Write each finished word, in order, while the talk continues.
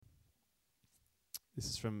This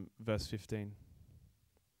is from verse 15.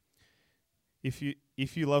 If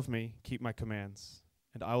you love me, keep my commands,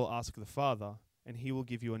 and I will ask the Father, and he will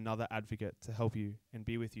give you another advocate to help you and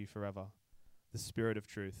be with you forever, the Spirit of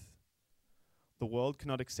truth. The world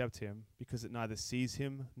cannot accept him because it neither sees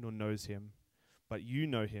him nor knows him, but you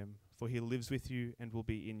know him, for he lives with you and will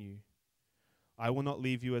be in you. I will not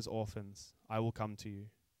leave you as orphans. I will come to you.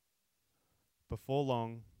 Before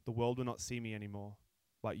long, the world will not see me anymore,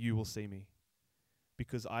 but you will see me.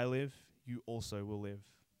 Because I live, you also will live.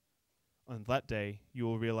 On that day, you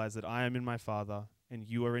will realize that I am in my Father, and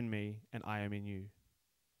you are in me, and I am in you.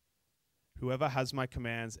 Whoever has my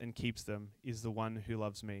commands and keeps them is the one who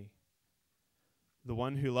loves me. The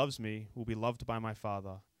one who loves me will be loved by my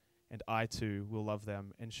Father, and I too will love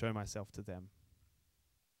them and show myself to them.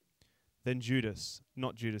 Then Judas,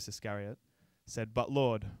 not Judas Iscariot, said, "But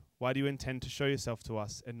Lord, why do you intend to show yourself to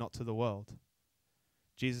us and not to the world?"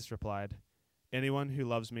 Jesus replied, "Anyone who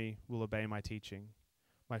loves me will obey my teaching.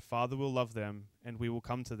 My Father will love them, and we will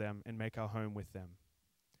come to them and make our home with them.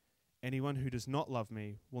 Anyone who does not love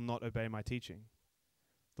me will not obey my teaching.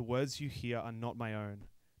 The words you hear are not my own.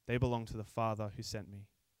 They belong to the Father who sent me.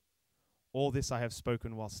 All this I have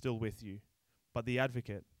spoken while still with you, but the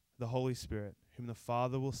Advocate, the Holy Spirit, whom the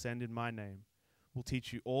Father will send in my name, will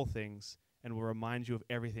teach you all things and will remind you of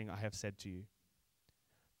everything I have said to you.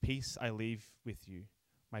 Peace I leave with you,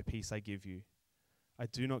 my peace I give you. I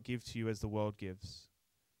do not give to you as the world gives.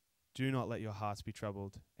 Do not let your hearts be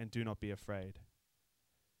troubled, and do not be afraid.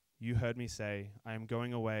 You heard me say, I am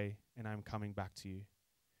going away, and I am coming back to you.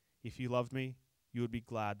 If you loved me, you would be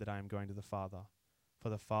glad that I am going to the Father, for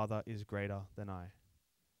the Father is greater than I.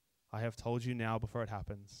 I have told you now before it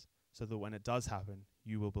happens, so that when it does happen,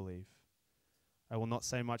 you will believe. I will not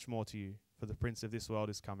say much more to you, for the prince of this world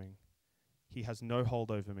is coming. He has no hold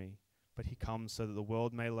over me, but he comes so that the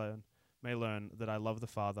world may learn that I love the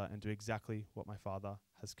Father and do exactly what my Father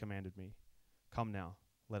has commanded me. Come now,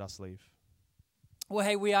 let us leave. Well,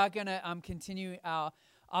 hey, we are going to continue our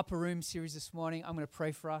Upper Room series this morning. I'm going to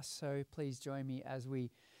pray for us, so please join me as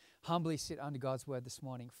we humbly sit under God's word this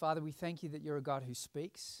morning. Father, we thank you that you're a God who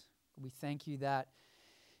speaks. We thank you that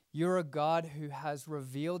you're a God who has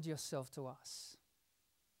revealed yourself to us.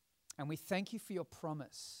 And we thank you for your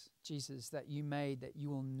promise, Jesus, that you made, that you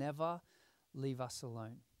will never leave us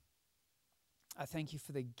alone. I thank you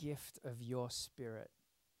for the gift of your Spirit.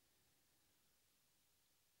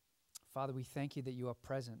 Father, we thank you that you are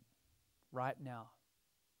present right now.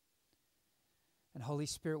 And Holy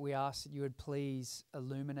Spirit, we ask that you would please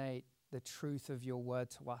illuminate the truth of your word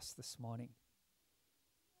to us this morning.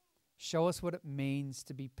 Show us what it means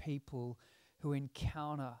to be people who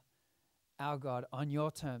encounter our God on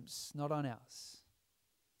your terms, not on ours.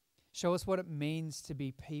 Show us what it means to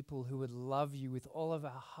be people who would love you with all of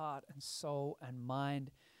our heart and soul and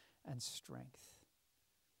mind and strength.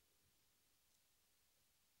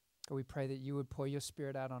 God, we pray that you would pour your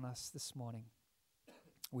Spirit out on us this morning.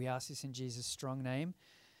 We ask this in Jesus' strong name.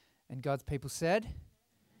 And God's people said,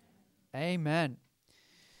 Amen.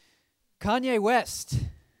 Kanye West,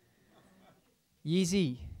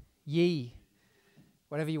 Yeezy, Yee,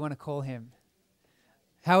 whatever you want to call him.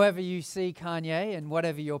 However you see Kanye and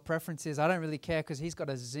whatever your preference is, I don't really care because he's got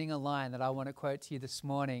a zinger line that I want to quote to you this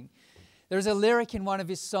morning. There's a lyric in one of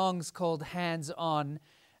his songs called Hands On,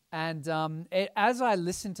 and as I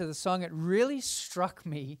listened to the song, it really struck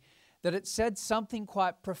me that it said something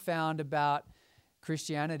quite profound about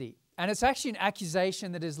Christianity. And it's actually an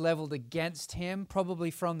accusation that is leveled against him,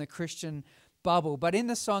 probably from the Christian bubble. But in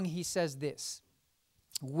the song, he says this.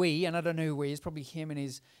 We, and I don't know who we, it's probably him and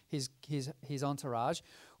his entourage,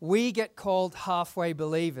 we get called halfway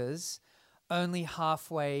believers, only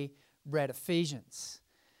halfway read Ephesians.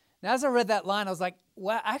 Now, as I read that line, I was like,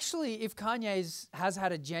 well, actually, if Kanye has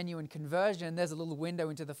had a genuine conversion, there's a little window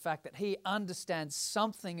into the fact that he understands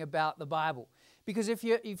something about the Bible. Because if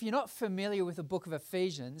you're not familiar with the book of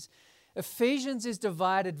Ephesians, Ephesians is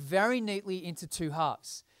divided very neatly into two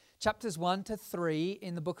halves. Chapters 1 to 3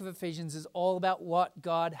 in the book of Ephesians is all about what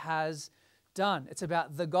God has done. It's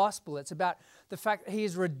about the gospel. It's about the fact that he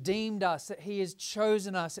has redeemed us, that he has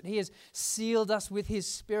chosen us, that he has sealed us with his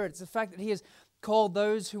Spirit. It's the fact that he has called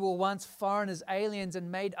those who were once foreigners, aliens,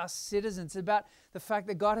 and made us citizens. It's about the fact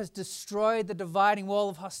that God has destroyed the dividing wall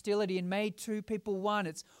of hostility and made two people one.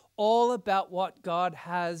 It's all about what God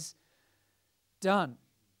has done.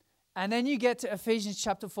 And then you get to Ephesians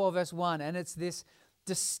chapter 4, verse 1, and it's this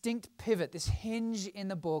distinct pivot, this hinge in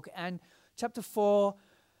the book. And chapter 4,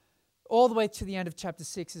 all the way to the end of chapter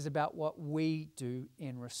 6, is about what we do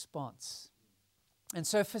in response. And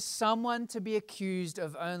so for someone to be accused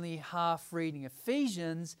of only half reading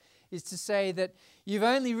Ephesians is to say that you've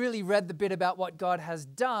only really read the bit about what God has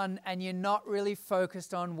done and you're not really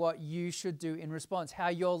focused on what you should do in response, how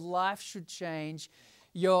your life should change.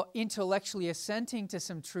 You're intellectually assenting to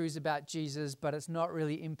some truths about Jesus, but it's not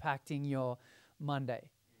really impacting your Monday.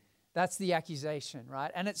 That's the accusation,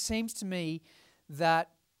 right? And it seems to me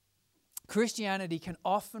that Christianity can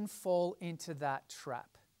often fall into that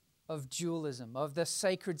trap of dualism, of the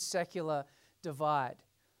sacred secular divide.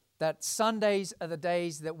 That Sundays are the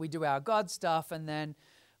days that we do our God stuff, and then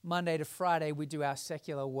Monday to Friday we do our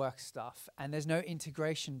secular work stuff. And there's no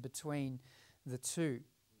integration between the two.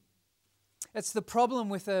 It's the problem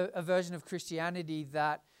with a version of Christianity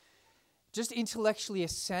that just intellectually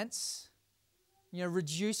assents,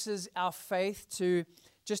 reduces our faith to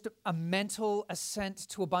just a mental assent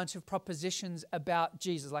to a bunch of propositions about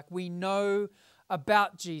Jesus. Like we know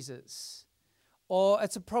about Jesus. Or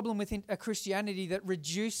it's a problem within a Christianity that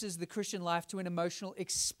reduces the Christian life to an emotional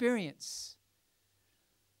experience,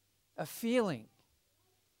 a feeling.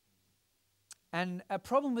 And a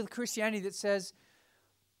problem with Christianity that says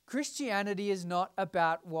Christianity is not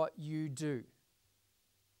about what you do.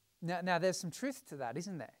 Now there's some truth to that,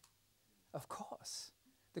 isn't there? Of course.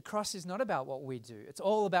 The cross is not about what we do. It's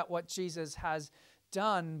all about what Jesus has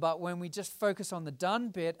done. But when we just focus on the done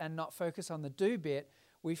bit and not focus on the do bit,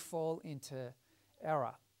 we fall into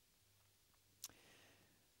error.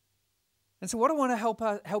 And so what I want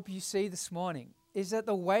to help you see this morning is that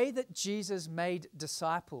the way that Jesus made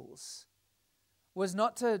disciples was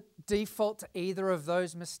not to default to either of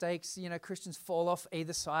those mistakes. Christians fall off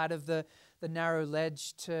either side of the narrow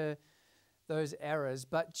ledge to those errors,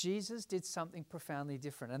 but Jesus did something profoundly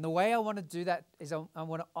different. And the way I want to do that is I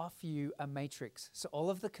want to offer you a matrix. So all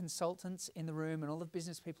of the consultants in the room and all the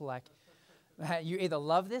business people, you either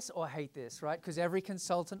love this or hate this, right? Because every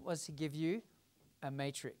consultant was to give you a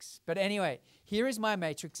matrix. But anyway, here is my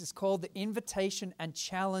matrix. It's called the invitation and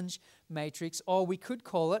challenge matrix, or we could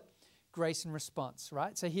call it grace and response,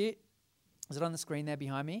 right? So here, is it on the screen there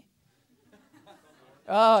behind me?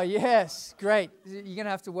 Oh, yes, great. You're going to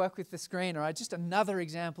have to work with the screen, all right? Just another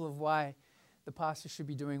example of why the pastor should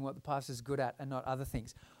be doing what the pastor's good at and not other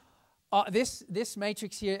things. This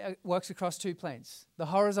matrix here works across two planes. The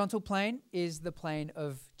horizontal plane is the plane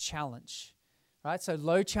of challenge, right? So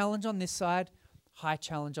low challenge on this side, high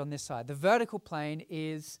challenge on this side. The vertical plane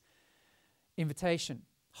is invitation.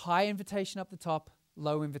 High invitation up the top,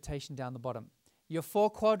 low invitation down the bottom. Your four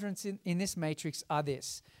quadrants in this matrix are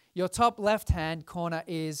this. Your top left-hand corner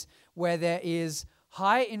is where there is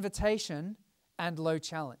high invitation and low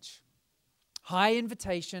challenge. High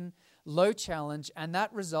invitation, low challenge, and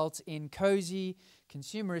that results in cozy,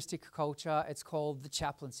 consumeristic culture. It's called the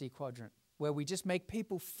chaplaincy quadrant, where we just make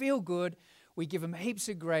people feel good, we give them heaps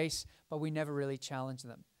of grace, but we never really challenge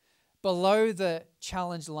them. Below the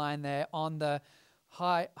challenge line there on the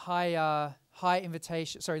low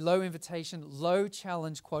invitation, low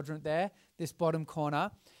challenge quadrant there, this bottom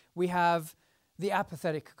corner, we have the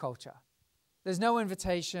apathetic culture. There's no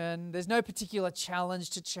invitation. There's no particular challenge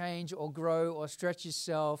to change or grow or stretch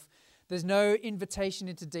yourself. There's no invitation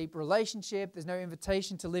into deep relationship. There's no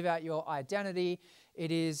invitation to live out your identity.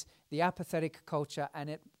 It is the apathetic culture, and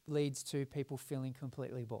it leads to people feeling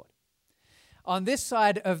completely bored. On this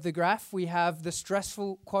side of the graph, we have the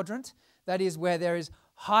stressful quadrant. That is where there is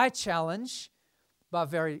high challenge, but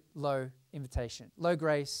very low invitation. Low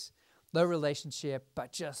grace, low relationship,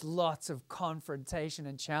 but just lots of confrontation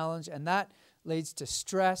and challenge. And that leads to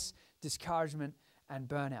stress, discouragement, and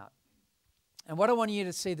burnout. And what I want you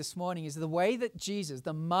to see this morning is the way that Jesus,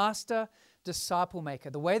 the master disciple maker,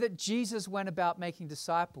 the way that Jesus went about making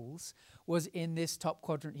disciples was in this top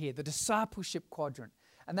quadrant here, the discipleship quadrant.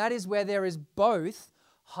 And that is where there is both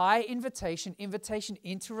high invitation, invitation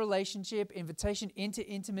into relationship, invitation into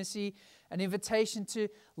intimacy, an invitation to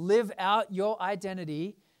live out your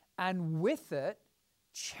identity, and with it,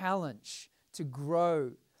 challenge to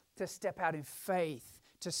grow, to step out in faith,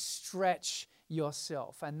 to stretch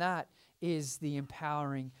yourself. And that is the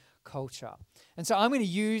empowering culture. And so I'm going to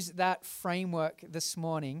use that framework this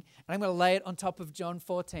morning, and I'm going to lay it on top of John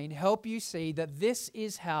 14, help you see that this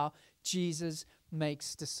is how Jesus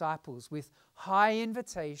makes disciples, with high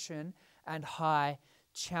invitation and high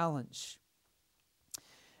challenge.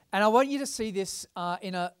 And I want you to see this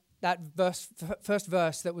in that first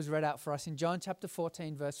verse that was read out for us in John chapter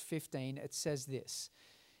 14, verse 15. It says this: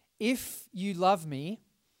 "If you love me,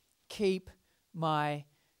 keep my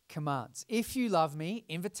commands." If you love me,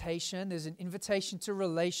 invitation. There's an invitation to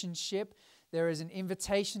relationship. There is an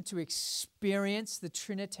invitation to experience the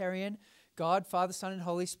Trinitarian God, Father, Son, and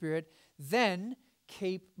Holy Spirit. Then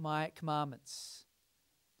keep my commandments,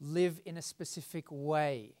 live in a specific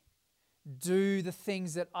way, do the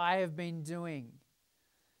things that I have been doing.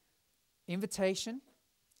 Invitation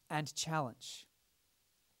and challenge.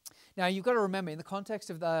 Now, you've got to remember, in the context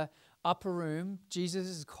of the upper room, Jesus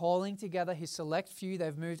is calling together his select few.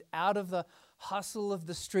 They've moved out of the hustle of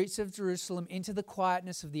the streets of Jerusalem into the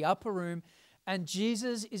quietness of the upper room, and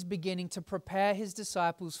Jesus is beginning to prepare his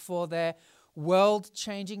disciples for their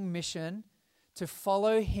world-changing mission to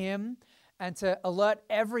follow him and to alert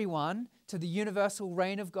everyone to the universal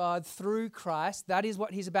reign of God through Christ. That is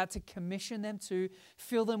what he's about to commission them to,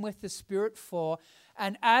 fill them with the Spirit for.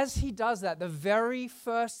 And as he does that, the very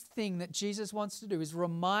first thing that Jesus wants to do is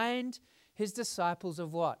remind his disciples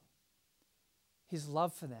of what? His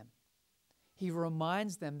love for them. He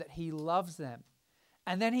reminds them that he loves them.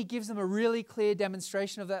 And then he gives them a really clear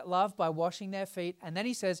demonstration of that love by washing their feet. And then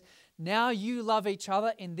he says, now you love each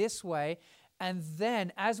other in this way. And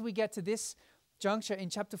then as we get to this juncture in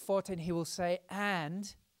chapter 14, he will say,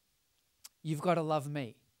 and you've got to love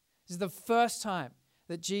me. This is the first time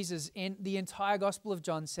that Jesus in the entire Gospel of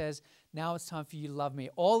John says, now it's time for you to love me.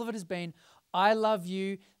 All of it has been, I love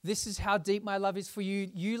you. This is how deep my love is for you.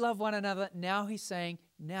 You love one another. Now he's saying,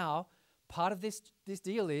 now part of this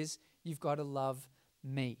deal is you've got to love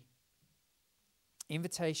me.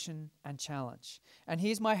 Invitation and challenge. And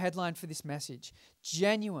here's my headline for this message.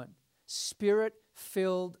 Genuine,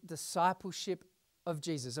 Spirit-filled discipleship of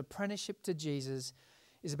Jesus, apprenticeship to Jesus,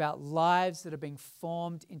 is about lives that are being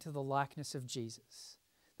formed into the likeness of Jesus.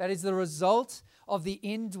 That is the result of the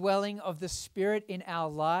indwelling of the Spirit in our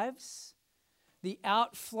lives. The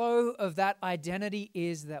outflow of that identity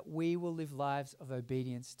is that we will live lives of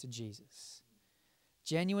obedience to Jesus.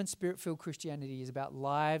 Genuine Spirit-filled Christianity is about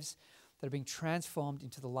lives that are being transformed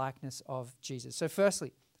into the likeness of Jesus. So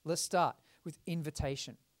firstly, let's start with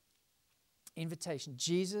invitation. Invitation.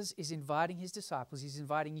 Jesus is inviting his disciples, he's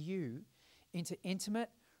inviting you into intimate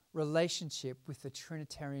relationship with the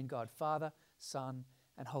Trinitarian God, Father, Son,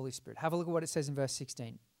 and Holy Spirit. Have a look at what it says in verse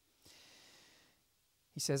 16.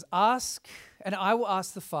 He says, ask, and I will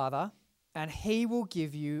ask the Father, and he will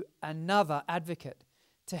give you another advocate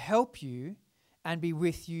to help you and be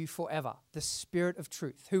with you forever, the Spirit of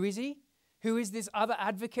truth. Who is he? Who is this other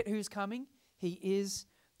advocate who's coming? He is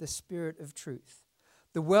the Spirit of truth.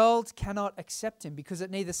 The world cannot accept him because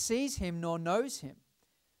it neither sees him nor knows him,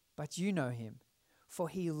 but you know him, for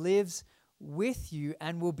he lives with you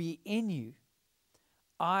and will be in you.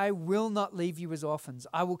 I will not leave you as orphans.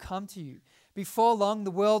 I will come to you. Before long,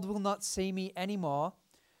 the world will not see me anymore,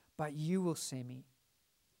 but you will see me.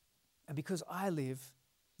 And because I live,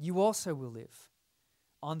 you also will live.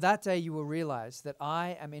 On that day, you will realize that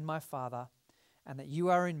I am in my Father, and that you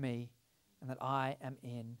are in me, and that I am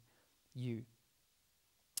in you.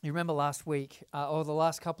 You remember last week, or the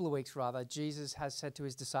last couple of weeks rather, Jesus has said to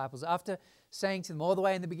his disciples, after saying to them all the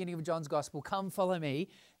way in the beginning of John's Gospel, come follow me,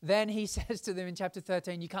 then he says to them in chapter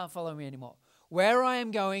 13, you can't follow me anymore. Where I am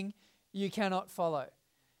going, you cannot follow.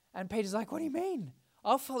 And Peter's like, what do you mean?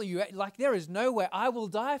 I'll follow you. Like there is nowhere. I will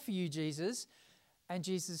die for you, Jesus. And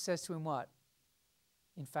Jesus says to him what?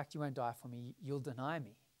 In fact, you won't die for me. You'll deny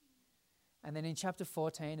me. And then in chapter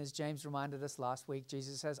 14, as James reminded us last week,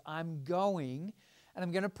 Jesus says, I'm going and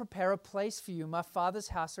I'm going to prepare a place for you. In my Father's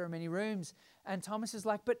house there are many rooms. And Thomas is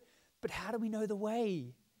like, but how do we know the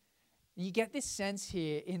way? And you get this sense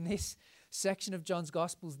here in this section of John's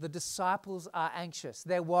Gospels. The disciples are anxious.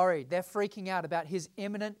 They're worried. They're freaking out about his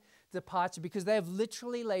imminent departure because they have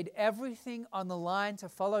literally laid everything on the line to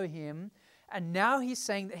follow him. And now he's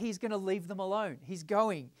saying that he's going to leave them alone. He's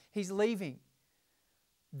going. He's leaving.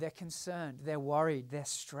 They're concerned. They're worried. They're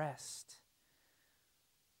stressed.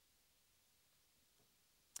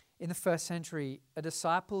 In the first century, a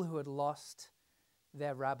disciple who had lost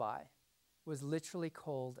their rabbi was literally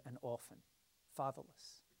called an orphan,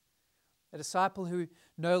 fatherless. A disciple who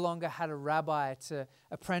no longer had a rabbi to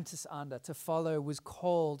apprentice under, to follow, was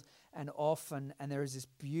called an orphan. And there is this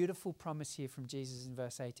beautiful promise here from Jesus in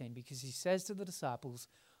verse 18, because he says to the disciples,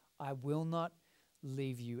 I will not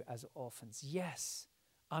leave you as orphans. Yes,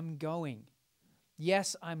 I'm going.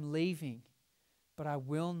 Yes, I'm leaving, but I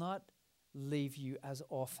will not leave you as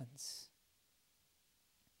orphans.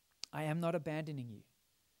 I am not abandoning you,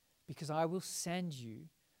 because I will send you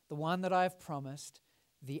the one that I have promised,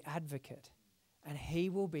 the advocate, and he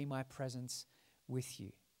will be my presence with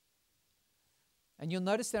you. And you'll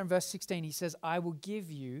notice there in verse 16, he says, I will give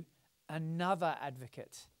you another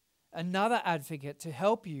advocate to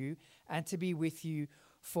help you and to be with you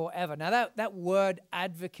forever. Now that word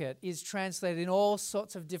advocate is translated in all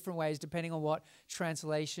sorts of different ways depending on what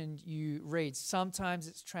translation you read. Sometimes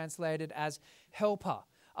it's translated as helper.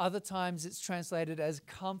 Other times it's translated as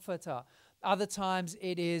comforter. Other times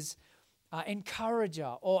it is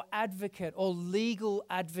encourager or advocate or legal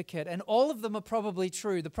advocate. And all of them are probably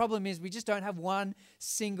true. The problem is we just don't have one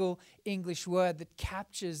single English word that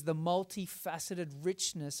captures the multifaceted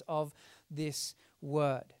richness of this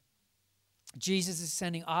word. Jesus is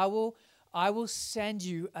sending, I will send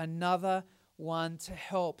you another one to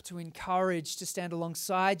help, to encourage, to stand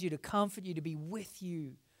alongside you, to comfort you, to be with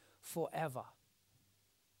you forever.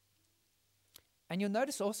 And you'll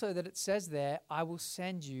notice also that it says there, I will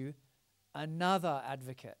send you another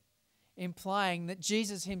advocate, implying that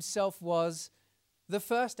Jesus himself was the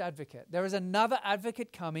first advocate. There is another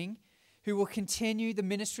advocate coming who will continue the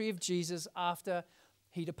ministry of Jesus after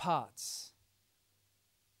he departs.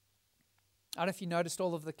 I don't know if you noticed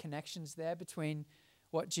all of the connections there between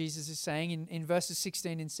what Jesus is saying. In verses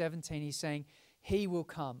 16 and 17, he's saying, he will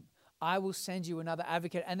come. I will send you another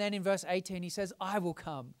advocate. And then in verse 18, he says, I will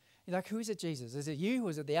come. You're like, who is it, Jesus? Is it you? Or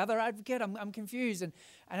is it the other advocate? I'm confused. And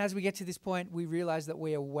as we get to this point, we realize that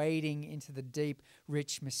we are wading into the deep,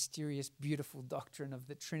 rich, mysterious, beautiful doctrine of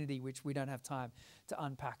the Trinity, which we don't have time to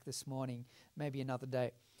unpack this morning, maybe another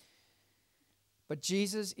day. But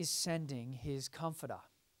Jesus is sending his comforter,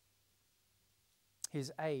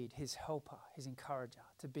 his aid, his helper, his encourager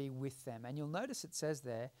to be with them. And you'll notice it says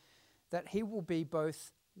there that he will be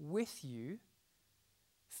both with you,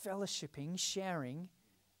 fellowshipping, sharing,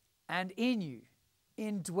 and in you,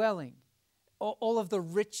 indwelling. All of the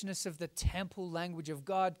richness of the temple language of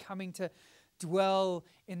God coming to dwell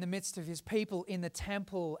in the midst of his people in the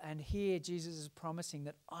temple. And here Jesus is promising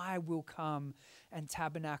that I will come and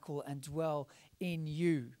tabernacle and dwell in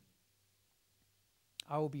you.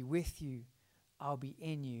 I will be with you, I'll be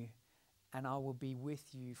in you, and I will be with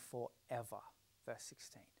you forever. Verse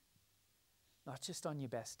 16. Not just on your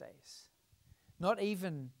best days. Not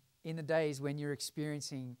even in the days when you're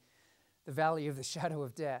experiencing the valley of the shadow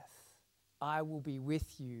of death. I will be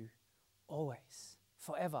with you always,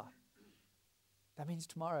 forever. That means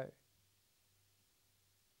tomorrow.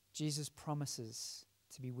 Jesus promises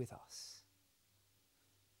to be with us.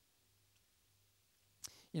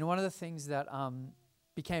 You know, one of the things that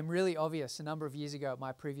became really obvious a number of years ago at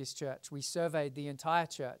my previous church, we surveyed the entire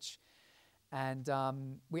church, and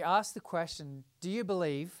we asked the question, do you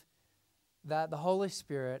believe that the Holy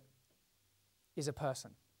Spirit is a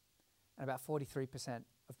person? And about 43%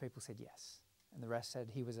 of people said yes. And the rest said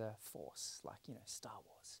he was a force, like, Star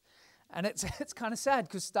Wars. And it's kind of sad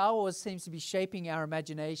because Star Wars seems to be shaping our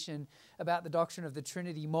imagination about the doctrine of the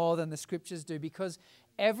Trinity more than the scriptures do, because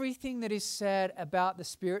everything that is said about the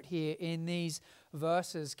Spirit here in these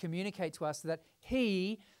verses communicate to us that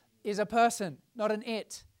he is a person, not an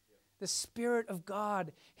it. The Spirit of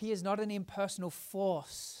God, he is not an impersonal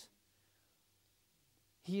force.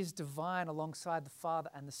 He is divine alongside the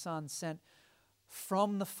Father and the Son, sent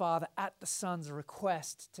from the Father at the Son's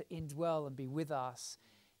request to indwell and be with us.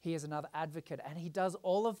 He is another advocate, and he does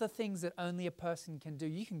all of the things that only a person can do.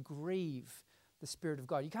 You can grieve the Spirit of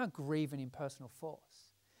God. You can't grieve an impersonal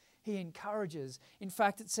force. He encourages. In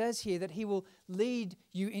fact, it says here that he will lead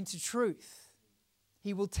you into truth.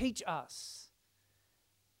 He will teach us.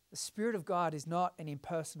 The Spirit of God is not an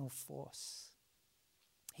impersonal force.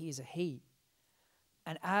 He is a he.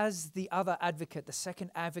 And as the other advocate, the second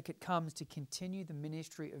advocate comes to continue the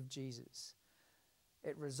ministry of Jesus,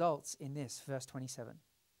 it results in this, verse 27.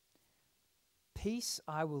 Peace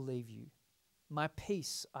I will leave you, my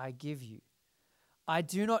peace I give you. I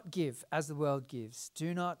do not give as the world gives.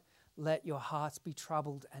 Do not let your hearts be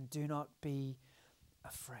troubled and do not be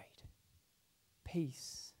afraid.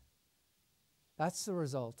 Peace. That's the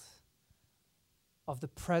result of the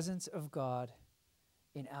presence of God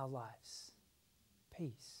in our lives.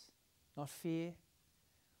 Peace, not fear,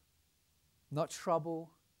 not trouble,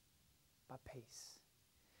 but peace.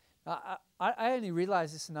 Now, I only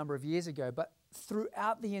realized this a number of years ago, but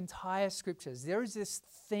throughout the entire scriptures, there is this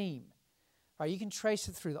theme. Right? You can trace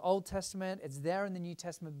it through the Old Testament, it's there in the New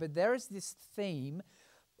Testament, but there is this theme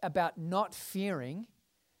about not fearing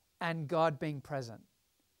and God being present.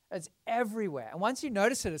 It's everywhere. And once you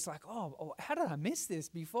notice it, it's like, oh, how did I miss this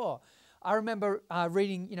before? I remember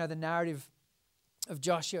reading, the narrative of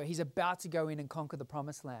Joshua. He's about to go in and conquer the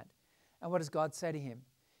promised land. And what does God say to him?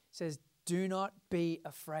 He says, do not be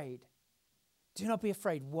afraid. Do not be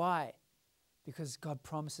afraid. Why? Because God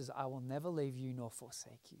promises, I will never leave you nor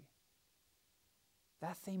forsake you.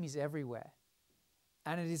 That theme is everywhere.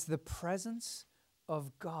 And it is the presence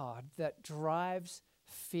of God that drives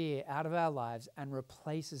fear out of our lives and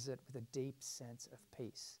replaces it with a deep sense of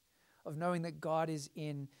peace, of knowing that God is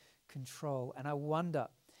in control. And I wonder,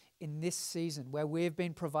 in this season where we've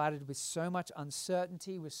been provided with so much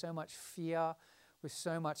uncertainty, with so much fear, with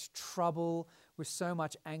so much trouble, with so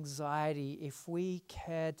much anxiety, if we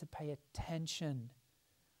cared to pay attention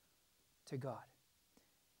to God,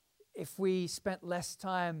 if we spent less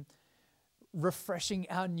time refreshing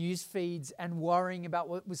our news feeds and worrying about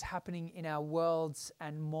what was happening in our worlds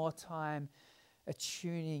and more time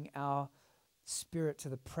attuning our spirit to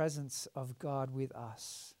the presence of God with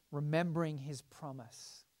us, remembering his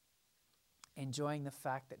promise, enjoying the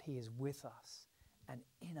fact that he is with us and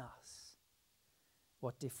in us,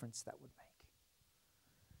 what difference that would make.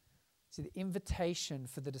 See, the invitation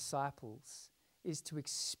for the disciples is to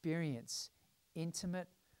experience intimate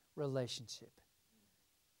relationship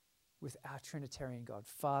with our Trinitarian God,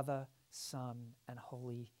 Father, Son, and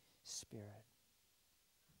Holy Spirit.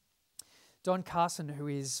 Don Carson, who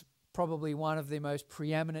is probably one of the most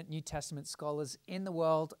preeminent New Testament scholars in the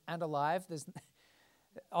world and alive, there's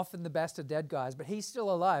often the best are dead guys, but he's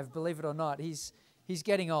still alive, believe it or not. He's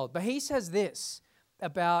getting old. But he says this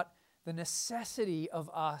about the necessity of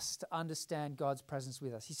us to understand God's presence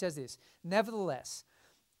with us. He says this: nevertheless,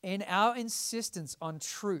 in our insistence on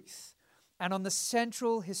truth and on the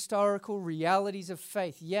central historical realities of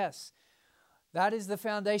faith, yes, that is the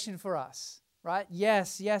foundation for us, right?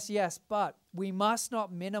 Yes, yes, yes, but we must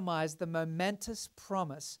not minimize the momentous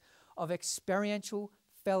promise of experiential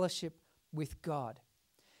fellowship with God.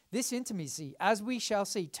 This intimacy, as we shall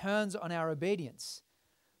see, turns on our obedience,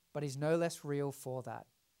 but is no less real for that.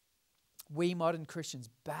 We modern Christians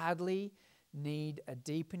badly need a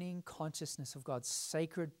deepening consciousness of God's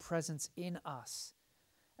sacred presence in us,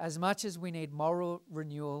 as much as we need moral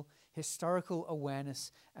renewal, historical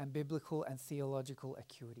awareness, and biblical and theological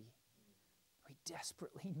acuity. We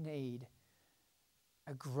desperately need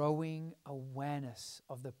a growing awareness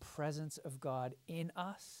of the presence of God in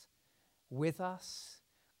us, with us,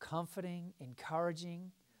 comforting,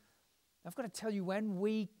 encouraging. I've got to tell you, when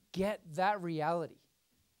we get that reality,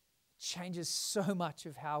 it changes so much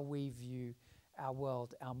of how we view our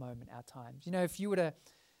world, our moment, our times. You know, if you were to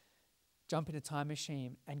jump in a time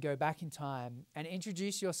machine and go back in time and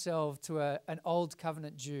introduce yourself to an old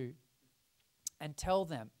covenant Jew and tell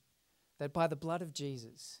them that by the blood of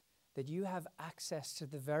Jesus, that you have access to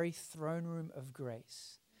the very throne room of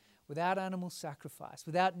grace, without animal sacrifice,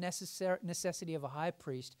 without necessity of a high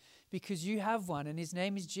priest, because you have one, and his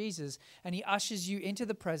name is Jesus, and he ushers you into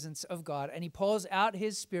the presence of God, and he pours out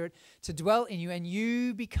his Spirit to dwell in you, and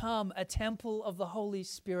you become a temple of the Holy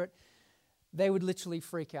Spirit, they would literally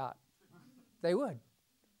freak out. They would.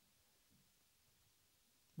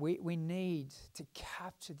 We need to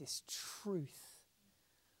capture this truth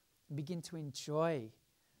and begin to enjoy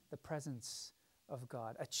the presence of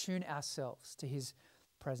God, attune ourselves to his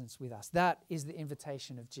presence with us. That is the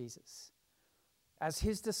invitation of Jesus. As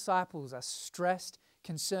his disciples are stressed,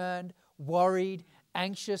 concerned, worried,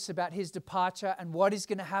 anxious about his departure and what is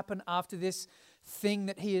going to happen after this thing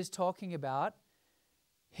that he is talking about,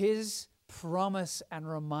 his promise and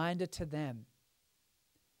reminder to them: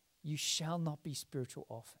 you shall not be spiritual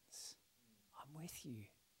orphans. I'm with you.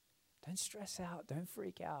 Don't stress out. Don't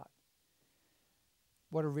freak out.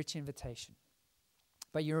 What a rich invitation.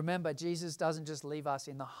 But you remember, Jesus doesn't just leave us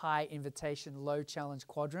in the high invitation, low challenge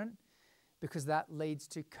quadrant, because that leads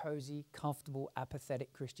to cozy, comfortable,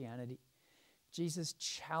 apathetic Christianity. Jesus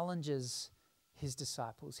challenges his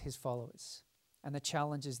disciples, his followers. And the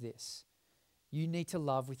challenge is this: you need to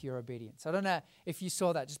love with your obedience. I don't know if you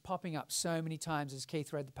saw that just popping up so many times as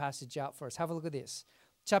Keith read the passage out for us. Have a look at this.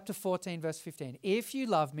 Chapter 14, verse 15. If you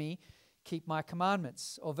love me, keep my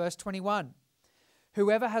commandments. Or verse 21.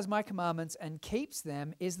 Whoever has my commandments and keeps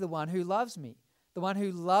them is the one who loves me. The one who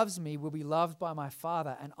loves me will be loved by my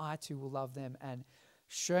Father, and I too will love them and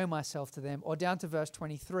show myself to them. Or down to verse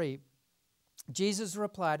 23. Jesus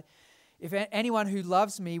replied, if anyone who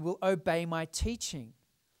loves me will obey my teaching,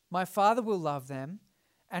 my Father will love them,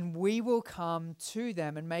 and we will come to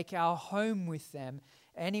them and make our home with them.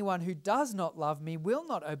 Anyone who does not love me will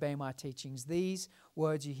not obey my teachings. These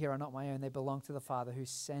words you hear are not my own. They belong to the Father who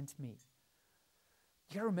sent me.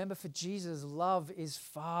 You got to remember, for Jesus, love is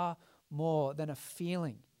far more than a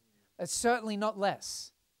feeling. It's certainly not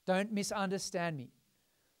less. Don't misunderstand me.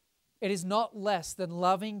 It is not less than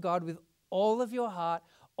loving God with all of your heart,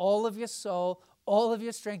 all of your soul, all of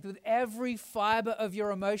your strength, with every fiber of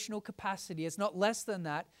your emotional capacity. It's not less than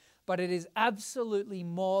that, but it is absolutely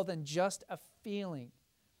more than just a feeling.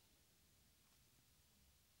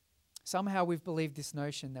 Somehow we've believed this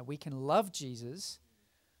notion that we can love Jesus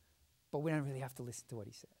but we don't really have to listen to what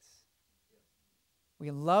he says. We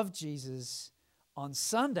can love Jesus on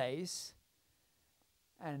Sundays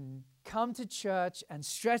and come to church and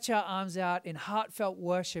stretch our arms out in heartfelt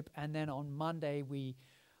worship, and then on Monday we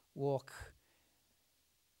walk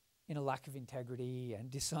in a lack of integrity and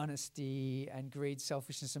dishonesty and greed,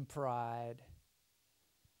 selfishness, and pride.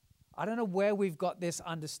 I don't know where we've got this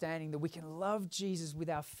understanding that we can love Jesus with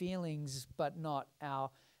our feelings but not our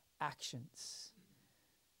actions.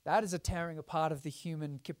 That is a tearing apart of the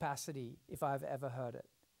human capacity, if I've ever heard it.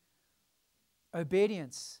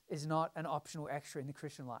 Obedience is not an optional extra in the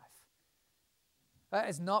Christian life.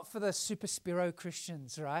 It's not for the super spiro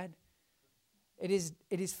Christians, right? It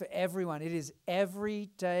is for everyone. It is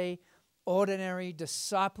everyday, ordinary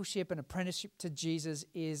discipleship and apprenticeship to Jesus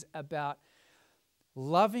is about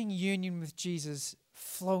loving union with Jesus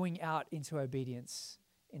flowing out into obedience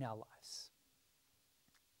in our lives.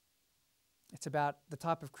 It's about the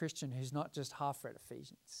type of Christian who's not just half read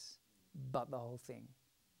Ephesians, but the whole thing.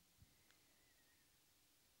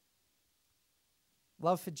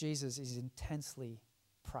 Love for Jesus is intensely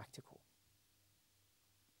practical.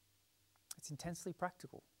 It's intensely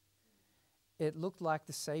practical. It looked like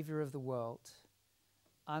the Savior of the world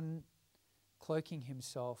uncloaking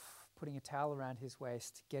himself, putting a towel around his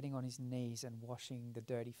waist, getting on his knees and washing the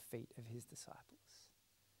dirty feet of his disciples.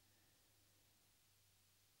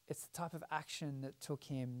 It's the type of action that took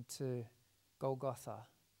him to Golgotha,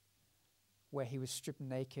 where he was stripped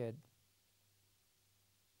naked,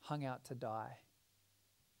 hung out to die,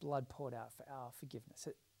 blood poured out for our forgiveness.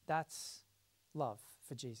 That's love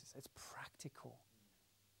for Jesus. It's practical.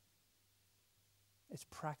 It's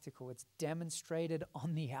practical. It's demonstrated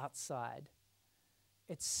on the outside.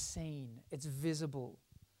 It's seen. It's visible.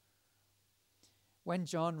 When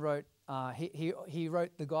John wrote, he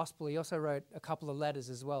wrote the gospel, he also wrote a couple of letters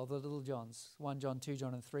as well, the little Johns, 1 John, 2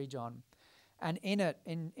 John, and 3 John. And in it,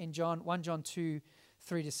 in John, 1 John 2,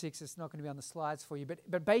 3-6, it's not going to be on the slides for you,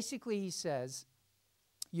 but basically he says,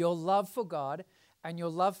 your love for God and your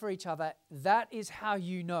love for each other, that is how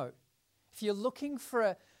you know. If you're looking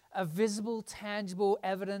for a visible, tangible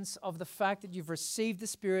evidence of the fact that you've received the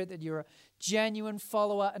Spirit, that you're a genuine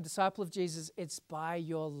follower and disciple of Jesus, it's by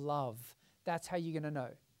your love. That's how you're going to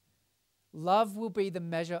know. Love will be the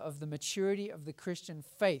measure of the maturity of the Christian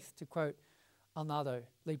faith, to quote Alnado,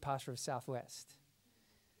 lead pastor of Southwest.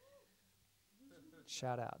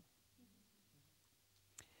 Shout out.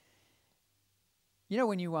 You know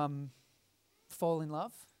when you fall in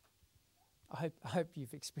love? I hope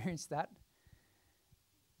you've experienced that.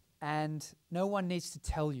 And no one needs to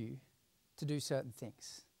tell you to do certain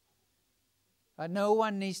things. No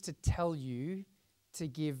one needs to tell you to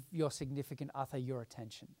give your significant other your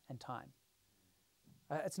attention and time.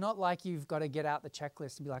 It's not like you've got to get out the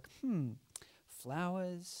checklist and be like,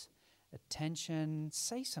 flowers, attention,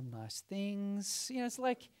 say some nice things. You know, it's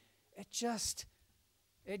like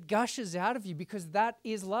it gushes out of you because that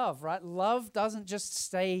is love, right? Love doesn't just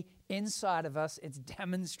stay inside of us, it's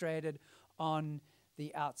demonstrated on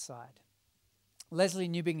the outside. Leslie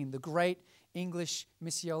Newbigin, the great English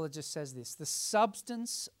missiologist, says this: the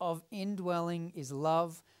substance of indwelling is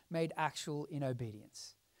love made actual in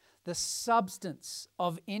obedience. The substance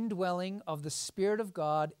of indwelling of the Spirit of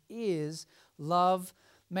God is love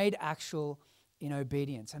made actual in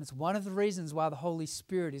obedience. And it's one of the reasons why the Holy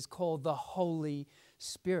Spirit is called the Holy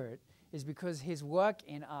Spirit, is because his work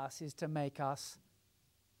in us is to make us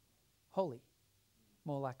holy,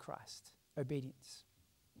 more like Christ. Obedience.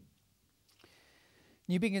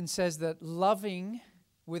 Newbigin says that loving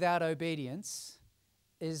without obedience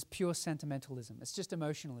is pure sentimentalism. It's just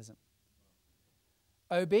emotionalism.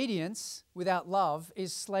 Obedience without love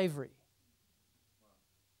is slavery.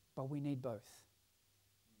 But we need both.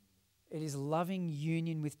 It is loving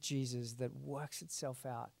union with Jesus that works itself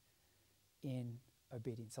out in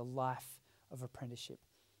obedience, a life of apprenticeship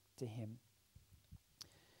to him.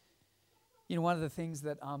 You know, one of the things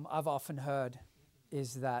that I've often heard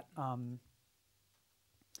is that,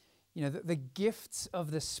 the gifts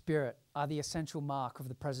of the Spirit are the essential mark of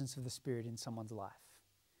the presence of the Spirit in someone's life.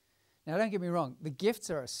 Now, don't get me wrong. The gifts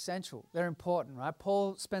are essential. They're important, right?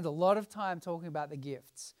 Paul spends a lot of time talking about the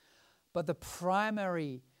gifts. But the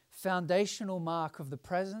primary foundational mark of the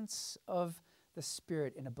presence of the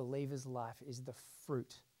Spirit in a believer's life is the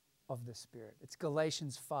fruit of the Spirit. It's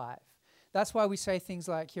Galatians 5. That's why we say things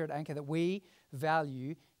like here at Anchor that we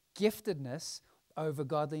value giftedness over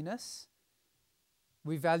godliness.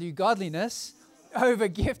 We value godliness over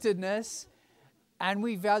giftedness, and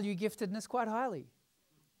we value giftedness quite highly.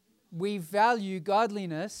 We value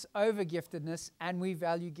godliness over giftedness, and we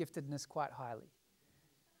value giftedness quite highly.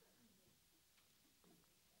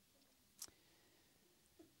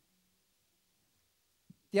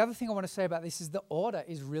 The other thing I want to say about this is the order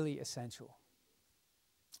is really essential.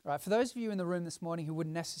 Right? For those of you in the room this morning who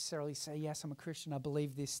wouldn't necessarily say, yes, I'm a Christian, I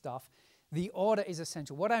believe this stuff, the order is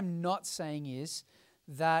essential. What I'm not saying is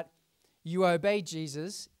that you obey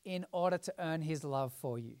Jesus in order to earn his love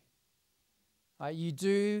for you. Right? You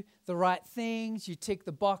do the right things, you tick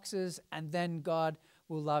the boxes, and then God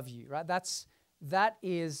will love you. Right? That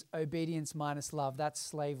is obedience minus love. That's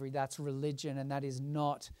slavery, that's religion, and that is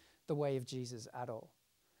not the way of Jesus at all.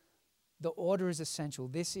 The order is essential.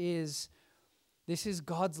 This is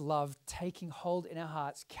God's love taking hold in our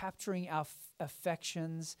hearts, capturing our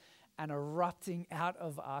affections, and erupting out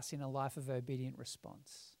of us in a life of obedient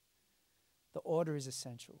response. The order is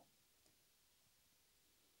essential.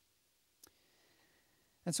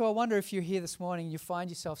 And so I wonder if you're here this morning and you find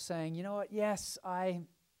yourself saying, you know what, yes, I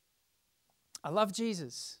love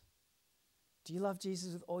Jesus. Do you love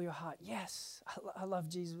Jesus with all your heart? Yes, I love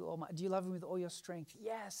Jesus with all my... Do you love him with all your strength?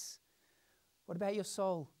 Yes. What about your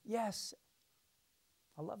soul? Yes,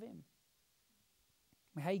 I love him.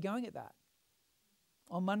 How are you going at that?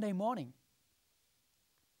 On Monday morning.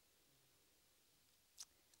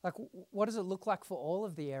 Like, what does it look like for all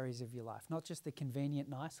of the areas of your life? Not just the convenient,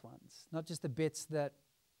 nice ones. Not just the bits that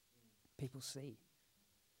people see.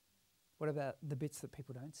 What about the bits that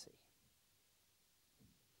people don't see?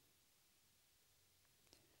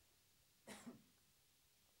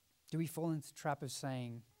 Do we fall into the trap of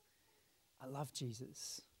saying, I love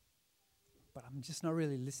Jesus, but I'm just not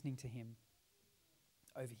really listening to him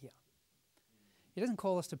over here? He doesn't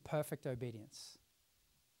call us to perfect obedience.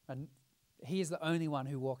 And he is the only one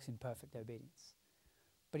who walks in perfect obedience.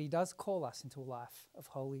 But he does call us into a life of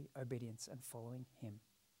holy obedience and following him.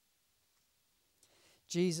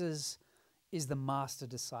 Jesus is the master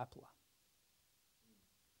discipler.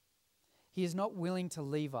 He is not willing to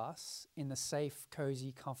leave us in the safe,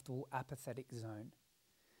 cozy, comfortable, apathetic zone.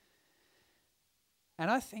 And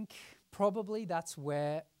I think probably that's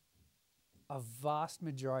where a vast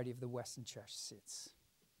majority of the Western church sits.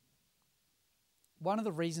 One of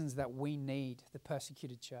the reasons that we need the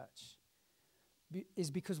persecuted church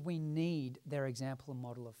is because we need their example and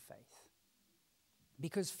model of faith.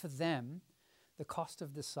 Because for them, the cost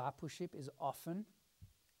of discipleship is often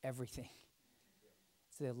everything.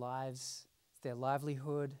 It's their lives, it's their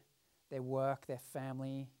livelihood, their work, their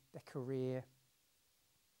family, their career.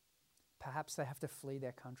 Perhaps they have to flee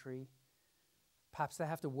their country. Perhaps they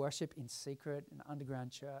have to worship in secret in an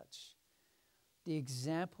underground church. The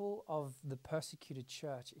example of the persecuted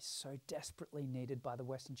church is so desperately needed by the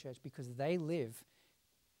Western church because they live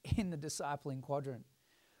in the discipling quadrant.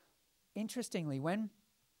 Interestingly, when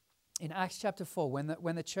in Acts chapter 4,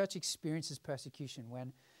 when the church experiences persecution,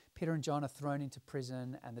 when Peter and John are thrown into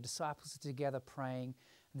prison and the disciples are together praying,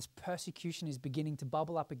 and this persecution is beginning to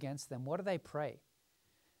bubble up against them, what do they pray?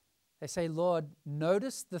 They say, Lord,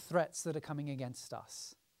 notice the threats that are coming against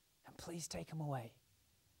us, and please take them away.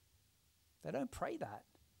 They don't pray that.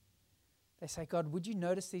 They say, God, would you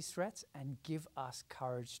notice these threats and give us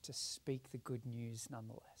courage to speak the good news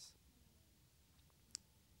nonetheless?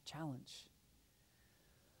 Challenge.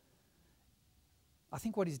 I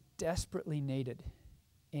think what is desperately needed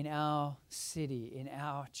in our city, in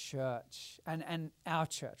our church, and our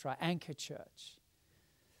church, right, Anchor Church,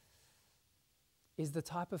 is the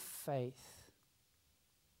type of faith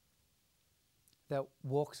that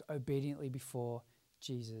walks obediently before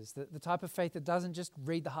Jesus. The type of faith that doesn't just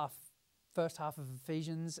read the first half of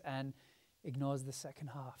Ephesians and ignores the second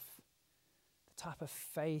half. The type of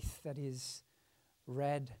faith that is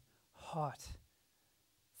red hot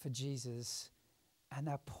for Jesus and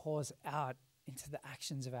that pours out into the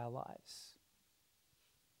actions of our lives.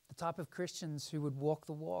 The type of Christians who would walk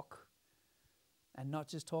the walk and not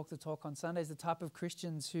just talk the talk on Sundays. The type of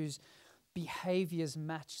Christians whose behaviors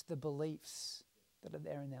match the beliefs that are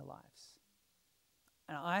there in their lives.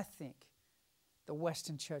 And I think the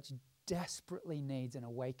Western church desperately needs an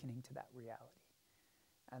awakening to that reality.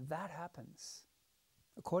 And that happens,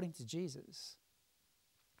 according to Jesus,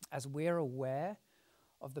 as we're aware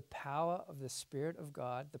of the power of the Spirit of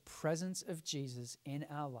God, the presence of Jesus in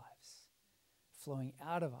our lives, flowing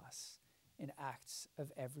out of us in acts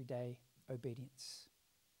of everyday obedience.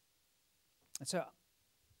 And so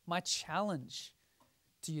my challenge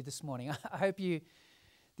to you this morning, I hope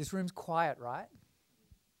this room's quiet, right?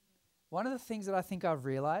 One of the things that I think I've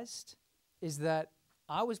realized is that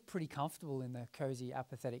I was pretty comfortable in the cozy,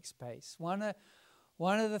 apathetic space. One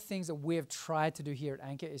of the things that we have tried to do here at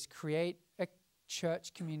Anchor is create a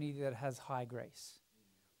church community that has high grace.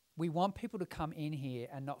 We want people to come in here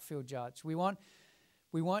and not feel judged. We want,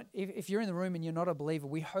 if you're in the room and you're not a believer,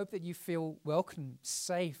 we hope that you feel welcome,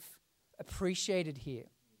 safe, appreciated here.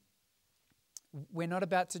 We're not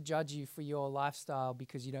about to judge you for your lifestyle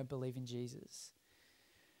because you don't believe in Jesus.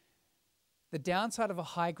 The downside of a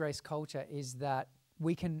high grace culture is that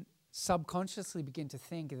we can subconsciously begin to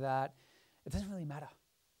think that it doesn't really matter.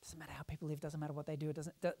 It doesn't matter how people live. It doesn't matter what they do. It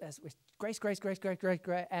doesn't. Grace, grace, grace, grace, grace,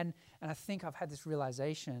 grace. And I think I've had this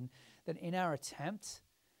realization that in our attempt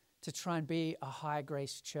to try and be a high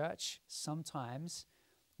grace church, sometimes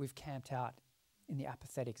we've camped out in the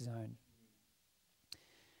apathetic zone.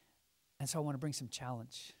 And so I want to bring some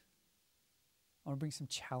challenge. I want to bring some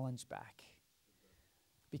challenge back.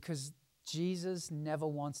 Because Jesus never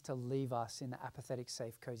wants to leave us in the apathetic,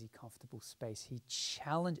 safe, cozy, comfortable space.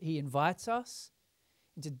 He invites us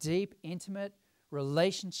into deep, intimate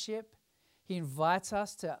relationship. He invites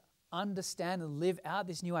us to understand and live out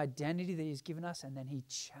this new identity that he's given us, and then he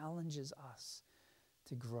challenges us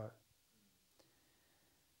to grow.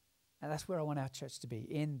 And that's where I want our church to be,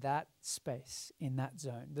 in that space, in that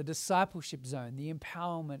zone, the discipleship zone, the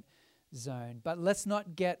empowerment zone. But let's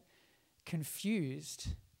not get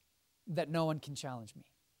confused that no one can challenge me.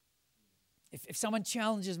 If someone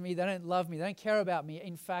challenges me, they don't love me, they don't care about me.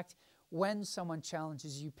 In fact, when someone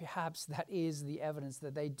challenges you, perhaps that is the evidence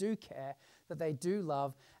that they do care, that they do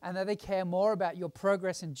love, and that they care more about your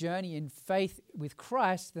progress and journey in faith with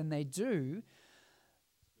Christ than they do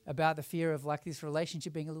about the fear of like this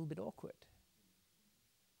relationship being a little bit awkward.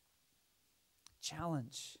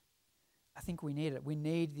 Challenge. I think we need it. We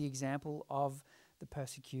need the example of the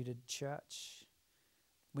persecuted church.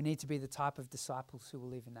 We need to be the type of disciples who will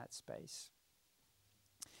live in that space.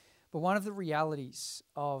 But one of the realities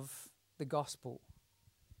of the gospel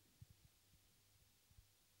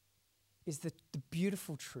is the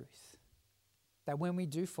beautiful truth that when we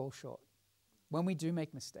do fall short, when we do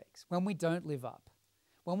make mistakes, when we don't live up,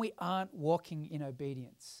 when we aren't walking in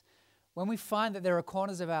obedience, when we find that there are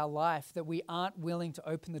corners of our life that we aren't willing to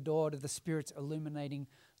open the door to the Spirit's illuminating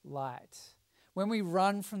light, when we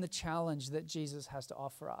run from the challenge that Jesus has to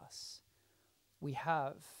offer us, we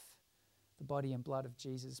have the body and blood of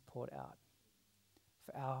Jesus poured out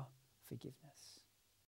for our forgiveness.